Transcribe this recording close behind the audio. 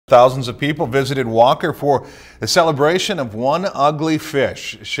Thousands of people visited Walker for the celebration of one ugly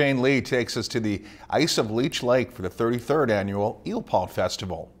fish. Shane Lee takes us to the ice of Leech Lake for the 33rd annual Eelpout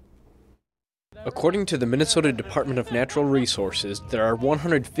Festival. According to the Minnesota Department of Natural Resources, there are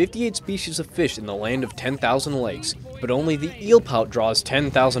 158 species of fish in the land of 10,000 lakes, but only the eelpout draws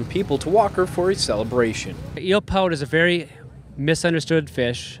 10,000 people to Walker for a celebration. Eelpout is a very misunderstood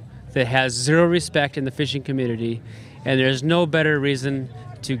fish that has zero respect in the fishing community, and there's no better reason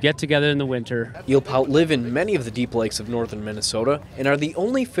to get together in the winter. Eelpout live in many of the deep lakes of northern Minnesota and are the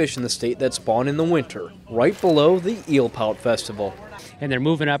only fish in the state that spawn in the winter, right below the Eelpout Festival. And they're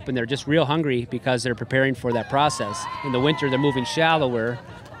moving up and they're just real hungry because they're preparing for that process. In the winter they're moving shallower,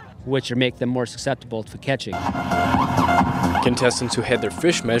 which will make them more susceptible to catching. Contestants who had their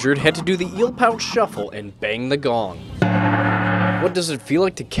fish measured had to do the Eelpout shuffle and bang the gong. What does it feel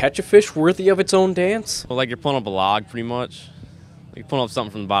like to catch a fish worthy of its own dance? Well, like you're pulling up a log pretty much. Like pulling up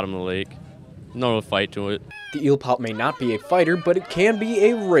something from the bottom of the lake. No real fight to it. The eelpout may not be a fighter, but it can be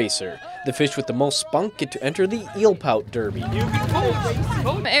a racer. The fish with the most spunk get to enter the Eelpout Derby.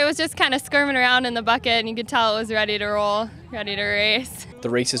 It was just kind of skirming around in the bucket, and you could tell it was ready to roll, ready to race. The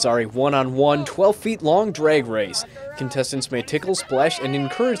races are a one-on-one, 12 feet long drag race. Contestants may tickle, splash, and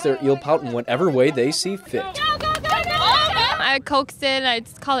encourage their eelpout in whatever way they see fit. I coaxed it, I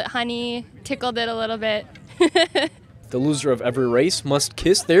just call it honey, tickled it a little bit. The loser of every race must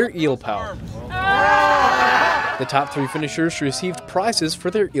kiss their eelpout. The top 3 finishers received prizes for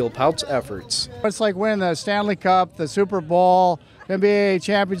their eelpout's efforts. It's like winning the Stanley Cup, the Super Bowl, NBA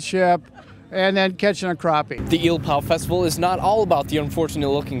championship, and then catching a crappie. The Eelpout Festival is not all about the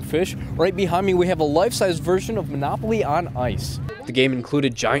unfortunate-looking fish. Right behind me we have a life-size version of Monopoly on ice. The game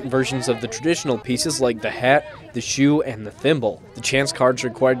included giant versions of the traditional pieces like the hat, the shoe, and the thimble. The chance cards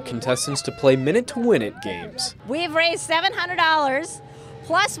required contestants to play minute-to-win-it games. We've raised $700,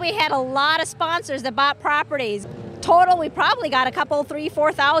 plus we had a lot of sponsors that bought properties. Total, we probably got a couple, 3,000 to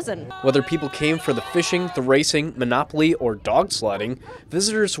 4,000. Whether people came for the fishing, the racing, Monopoly, or dog sledding,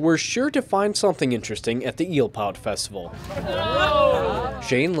 visitors were sure to find something interesting at the Eelpout Festival.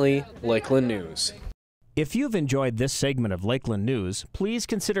 Shane Lee, Lakeland News. If you've enjoyed this segment of Lakeland News, please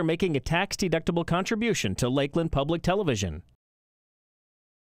consider making a tax-deductible contribution to Lakeland Public Television.